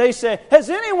 And they say, has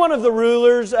any one of the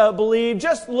rulers believed?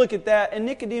 Just look at that. And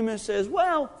Nicodemus says,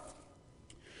 well,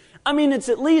 it's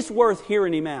at least worth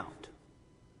hearing him out.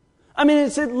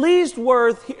 It's at least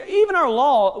worth, even our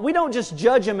law, we don't just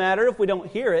judge a matter if we don't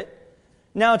hear it.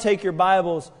 Now take your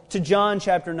Bibles to John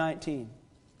chapter 19.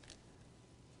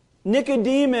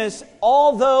 Nicodemus,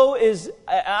 although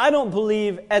I don't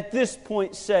believe at this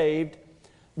point saved.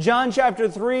 John chapter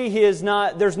 3,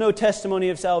 there's no testimony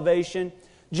of salvation.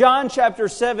 John chapter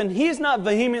 7, he's not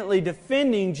vehemently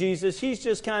defending Jesus. He's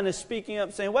just kind of speaking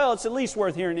up saying, well, it's at least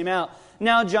worth hearing him out.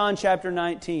 Now John chapter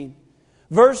 19,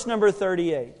 verse number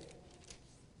 38.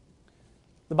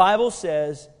 The Bible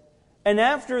says, and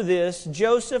after this,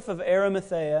 Joseph of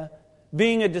Arimathea,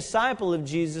 being a disciple of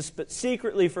Jesus, but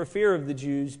secretly for fear of the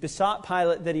Jews, besought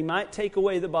Pilate that he might take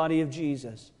away the body of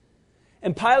Jesus.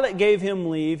 And Pilate gave him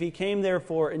leave. He came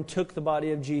therefore and took the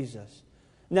body of Jesus.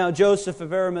 Now Joseph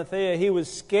of Arimathea, he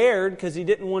was scared because he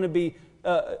didn't want to be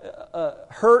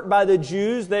hurt by the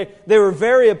Jews. They were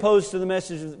very opposed to the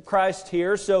message of Christ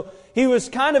here. So he was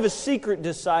kind of a secret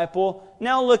disciple.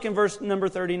 Now look in verse number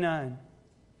 39.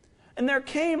 And there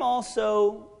came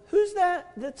also, who's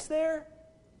that's there?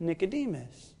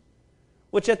 Nicodemus,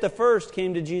 which at the first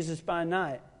came to Jesus by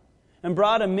night, and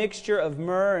brought a mixture of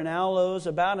myrrh and aloes,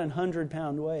 about 100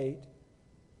 pound weight.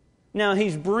 Now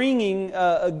he's bringing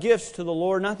gifts to the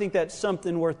Lord, and I think that's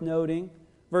something worth noting.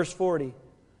 Verse 40.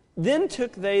 Then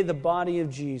took they the body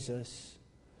of Jesus,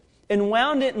 and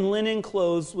wound it in linen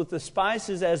clothes with the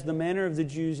spices, as the manner of the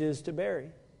Jews is to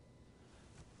bury.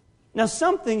 Now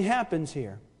something happens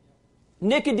here.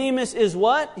 Nicodemus is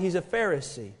what? He's a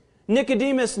Pharisee.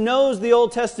 Nicodemus knows the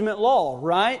Old Testament law,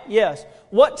 right? Yes.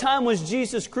 What time was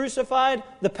Jesus crucified?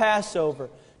 The Passover.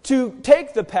 To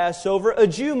take the Passover, a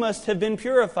Jew must have been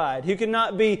purified. He could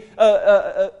not be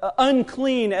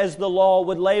unclean, as the law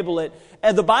would label it.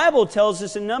 And the Bible tells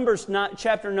us in Numbers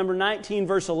chapter number 19,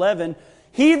 verse 11,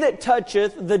 he that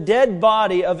toucheth the dead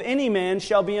body of any man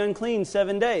shall be unclean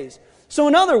 7 days. So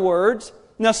in other words,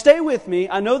 now stay with me,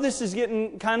 I know this is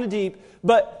getting kind of deep,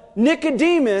 but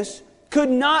Nicodemus could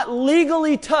not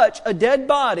legally touch a dead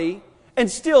body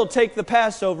and still take the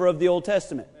Passover of the Old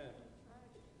Testament.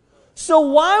 So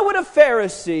why would a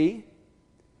Pharisee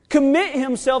commit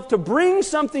himself to bring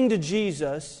something to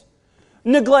Jesus,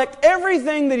 neglect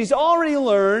everything that he's already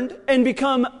learned, and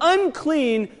become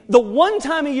unclean the one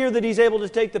time a year that he's able to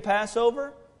take the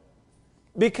Passover?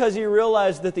 Because he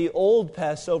realized that the old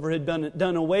Passover had been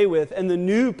done away with and the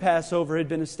new Passover had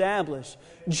been established.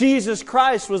 Jesus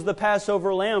Christ was the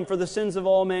Passover lamb for the sins of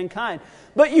all mankind.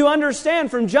 But you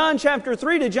understand, from John chapter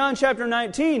 3 to John chapter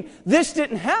 19, this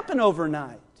didn't happen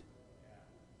overnight.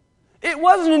 It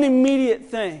wasn't an immediate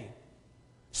thing.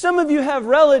 Some of you have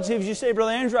relatives, you say,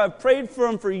 Brother Andrew, I've prayed for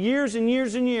them for years and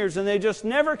years and years, and they just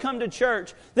never come to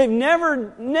church. They've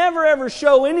never ever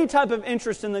show any type of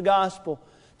interest in the gospel.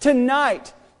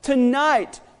 Tonight,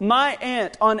 my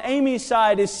aunt on Amy's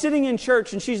side is sitting in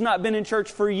church, and she's not been in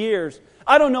church for years.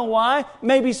 I don't know why.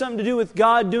 Maybe something to do with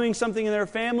God doing something in their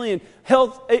family and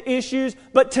health issues.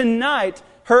 But tonight,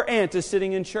 her aunt is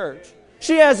sitting in church.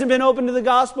 She hasn't been open to the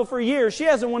gospel for years. She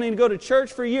hasn't wanted to go to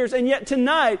church for years. And yet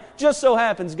tonight, just so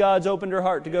happens, God's opened her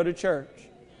heart to go to church.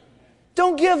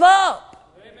 Don't give up.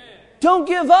 Don't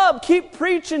give up. Keep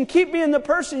preaching. Keep being the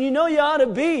person you know you ought to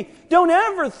be. Don't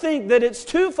ever think that it's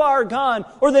too far gone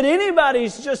or that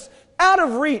anybody's just out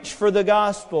of reach for the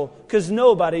gospel, because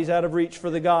nobody's out of reach for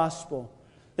the gospel.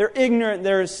 They're ignorant,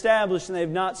 they're established, and they've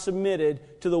not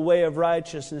submitted to the way of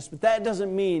righteousness. But that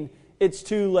doesn't mean it's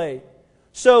too late.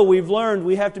 So we've learned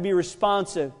we have to be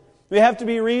responsive. We have to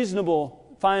be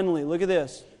reasonable. Finally, look at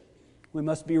this. We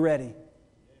must be ready.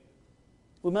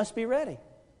 We must be ready.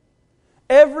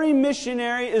 Every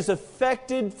missionary is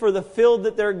affected for the field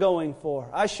that they're going for.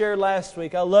 I shared last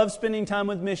week, I love spending time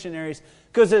with missionaries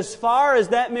because as far as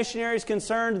that missionary is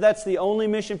concerned, that's the only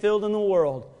mission field in the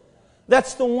world.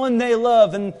 That's the one they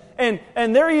love. And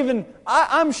they're even,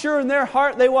 I'm sure in their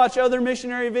heart, they watch other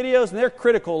missionary videos and they're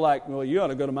critical like, well, you ought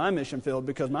to go to my mission field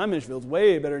because my mission field's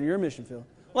way better than your mission field.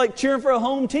 Like cheering for a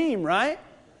home team, right?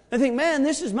 They think, man,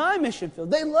 this is my mission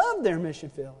field. They love their mission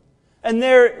field. And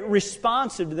they're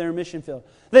responsive to their mission field.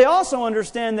 They also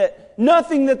understand that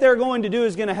nothing that they're going to do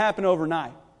is going to happen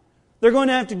overnight. They're going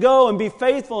to have to go and be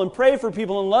faithful and pray for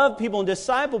people and love people and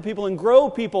disciple people and grow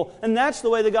people. And that's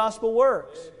the way the gospel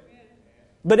works.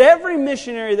 But every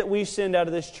missionary that we send out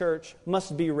of this church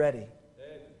must be ready.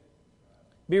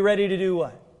 Be ready to do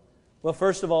what? Well,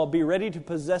 first of all, be ready to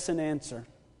possess an answer.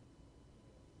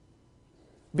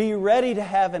 Be ready to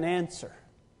have an answer.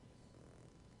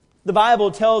 The Bible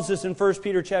tells us in 1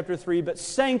 Peter chapter 3, but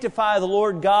sanctify the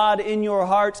Lord God in your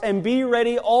hearts, and be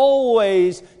ready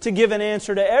always to give an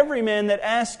answer to every man that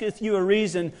asketh you a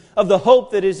reason of the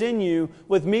hope that is in you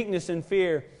with meekness and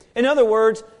fear. In other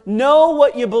words, know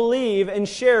what you believe and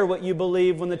share what you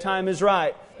believe when the time is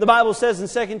right. The Bible says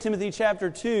in 2 Timothy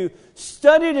chapter 2,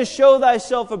 study to show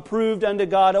thyself approved unto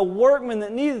God, a workman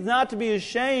that needeth not to be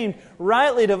ashamed,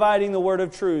 rightly dividing the word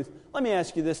of truth. Let me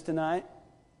ask you this tonight.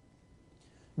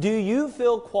 Do you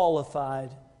feel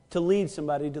qualified to lead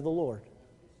somebody to the Lord?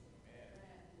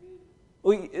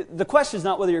 The question is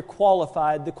not whether you're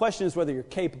qualified. The question is whether you're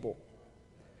capable.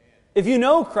 If you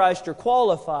know Christ, you're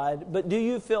qualified, but do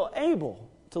you feel able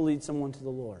to lead someone to the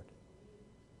Lord?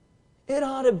 It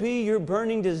ought to be your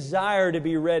burning desire to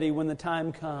be ready when the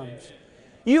time comes.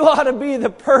 You ought to be the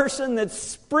person that's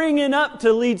springing up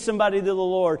to lead somebody to the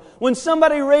Lord. When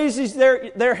somebody raises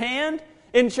their hand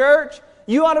in church,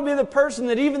 you ought to be the person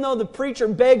that even though the preacher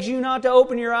begs you not to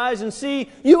open your eyes and see,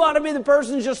 you ought to be the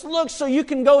person who just looks so you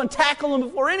can go and tackle them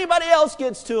before anybody else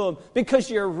gets to them,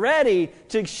 because you're ready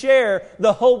to share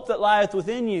the hope that lieth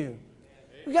within you.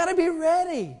 You've got to be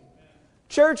ready.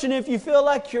 Church, and if you feel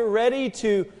like you're ready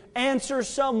to answer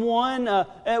someone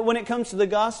when it comes to the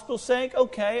gospel's sake,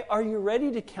 okay, are you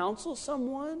ready to counsel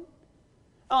someone?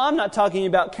 Oh, I'm not talking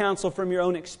about counsel from your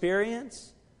own experience.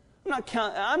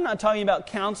 I'm not talking about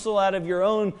counsel out of your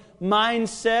own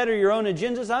mindset or your own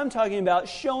agendas. I'm talking about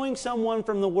showing someone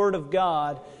from the Word of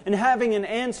God and having an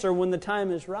answer when the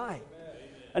time is right.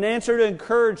 An answer to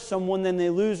encourage someone when they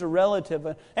lose a relative.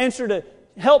 An answer to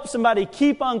help somebody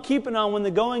keep on keeping on when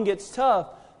the going gets tough.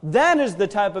 That is the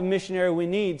type of missionary we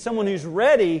need. Someone who's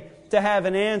ready to have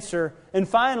an answer. And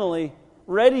finally,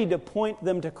 ready to point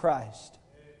them to Christ.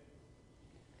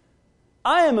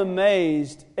 I am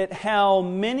amazed at how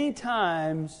many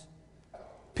times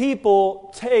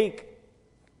people take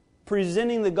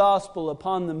presenting the gospel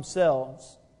upon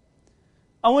themselves.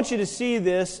 I want you to see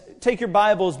this. Take your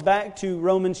Bibles back to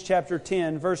Romans chapter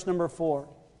 10, verse number 4.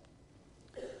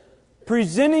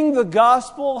 Presenting the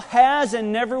gospel has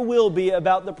and never will be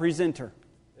about the presenter.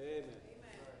 Amen.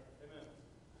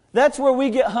 That's where we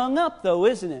get hung up, though,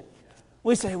 isn't it?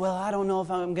 We say, well, I don't know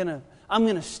if I'm going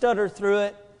to stutter through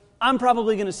it. I'm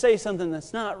probably going to say something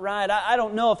that's not right. I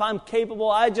don't know if I'm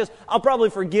capable. I'll probably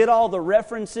forget all the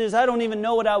references. I don't even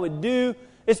know what I would do.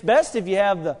 It's best if you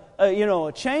have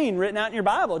a chain written out in your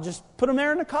Bible. Just put them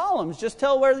there in the columns. Just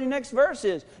tell where the next verse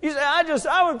is. You say,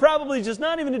 I would probably just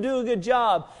not even do a good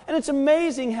job. And it's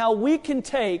amazing how we can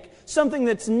take something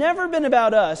that's never been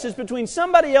about us. It's between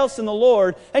somebody else and the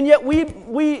Lord, and yet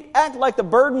we act like the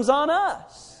burden's on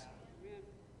us.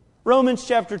 Romans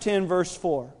chapter 10, verse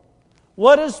 4.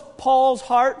 What is Paul's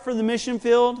heart for the mission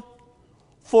field?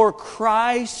 For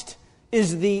Christ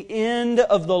is the end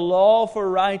of the law for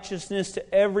righteousness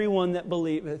to everyone that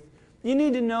believeth. You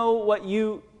need to know what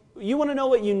you want to know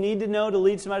what you need to know to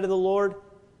lead somebody to the Lord?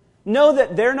 Know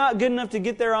that they're not good enough to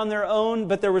get there on their own,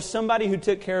 but there was somebody who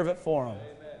took care of it for them.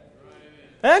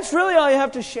 That's really all you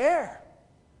have to share.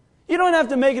 You don't have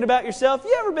to make it about yourself.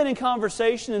 You ever been in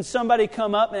conversation and somebody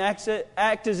come up and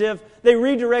act as if they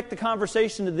redirect the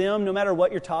conversation to them no matter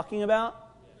what you're talking about?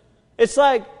 It's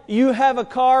like you have a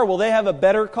car, well, they have a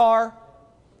better car.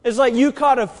 It's like you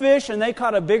caught a fish and they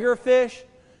caught a bigger fish.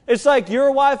 It's like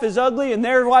your wife is ugly and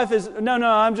their wife is... No,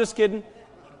 I'm just kidding.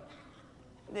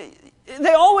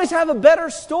 They always have a better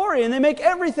story and they make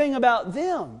everything about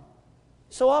them.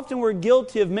 So often we're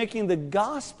guilty of making the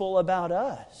gospel about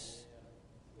us.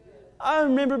 I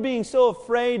remember being so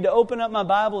afraid to open up my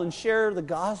Bible and share the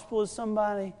gospel with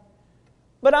somebody.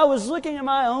 But I was looking at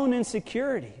my own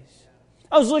insecurities.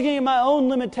 I was looking at my own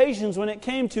limitations when it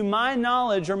came to my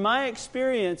knowledge or my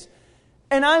experience.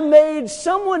 And I made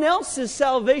someone else's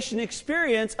salvation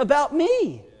experience about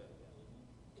me.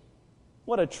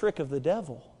 What a trick of the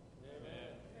devil.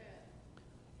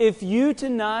 If you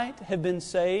tonight have been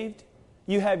saved,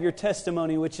 you have your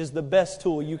testimony, which is the best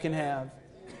tool you can have.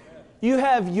 You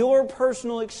have your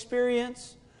personal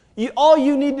experience. All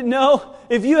you need to know,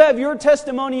 if you have your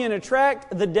testimony in a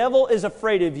tract, the devil is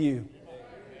afraid of you.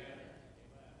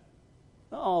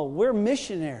 Oh, we're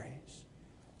missionaries.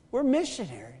 We're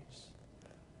missionaries.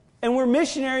 And we're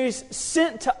missionaries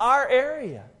sent to our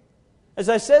area. As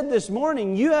I said this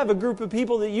morning, you have a group of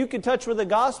people that you can touch with the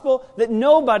gospel that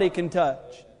nobody can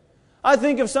touch. I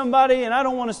think of somebody, and I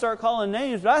don't want to start calling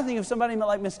names, but I think of somebody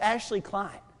like Miss Ashley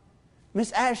Klein.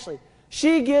 Miss Ashley.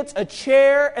 She gets a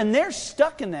chair and they're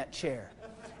stuck in that chair.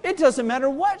 It doesn't matter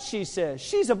what she says.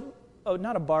 She's a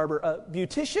not a barber, a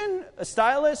beautician, a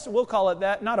stylist, we'll call it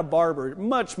that, not a barber,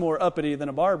 much more uppity than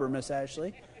a barber, Miss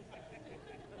Ashley.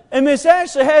 And Miss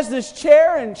Ashley has this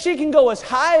chair, and she can go as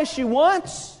high as she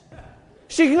wants.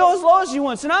 She can go as low as she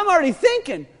wants. And I'm already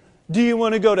thinking, do you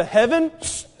want to go to heaven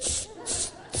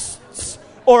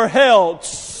or hell?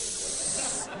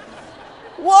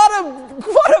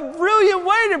 What a brilliant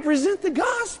way to present the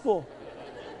gospel.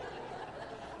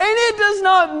 And it does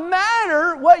not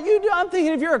matter what you do. I'm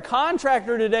thinking if you're a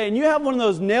contractor today and you have one of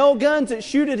those nail guns that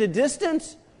shoot at a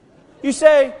distance, you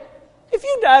say, if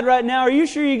you died right now, are you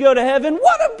sure you go to heaven?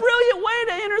 What a brilliant way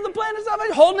to enter the plan of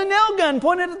salvation. Holding a nail gun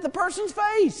pointed at the person's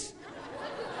face.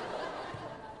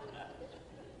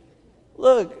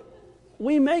 Look,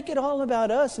 we make it all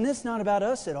about us, and it's not about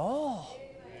us at all.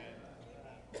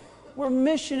 We're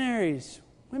missionaries.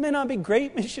 We may not be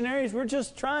great missionaries. We're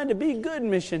just trying to be good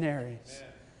missionaries.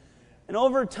 And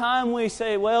over time we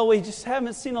say, well, we just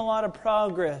haven't seen a lot of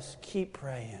progress. Keep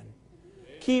praying.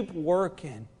 Keep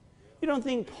working. You don't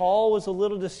think Paul was a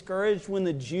little discouraged when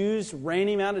the Jews ran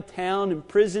him out of town,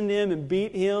 imprisoned him, and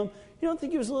beat him? You don't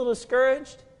think he was a little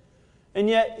discouraged? And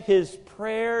yet his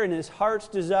prayer and his heart's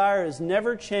desire has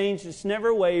never changed. It's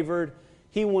never wavered.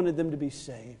 He wanted them to be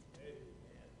saved.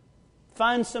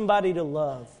 Find somebody to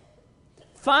love.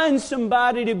 Find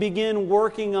somebody to begin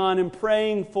working on and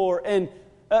praying for and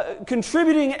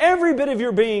contributing every bit of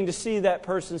your being to see that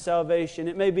person's salvation.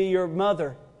 It may be your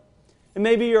mother. It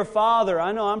may be your father.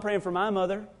 I know I'm praying for my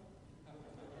mother.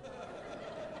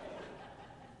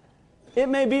 It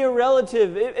may be a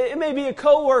relative. It may be a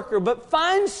coworker. But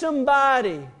find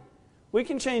somebody. We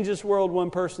can change this world one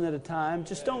person at a time.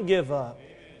 Just don't give up.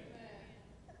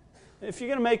 If you're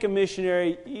going to make a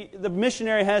missionary, the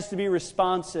missionary has to be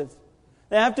responsive.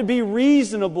 They have to be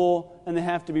reasonable, and they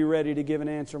have to be ready to give an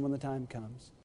answer when the time comes.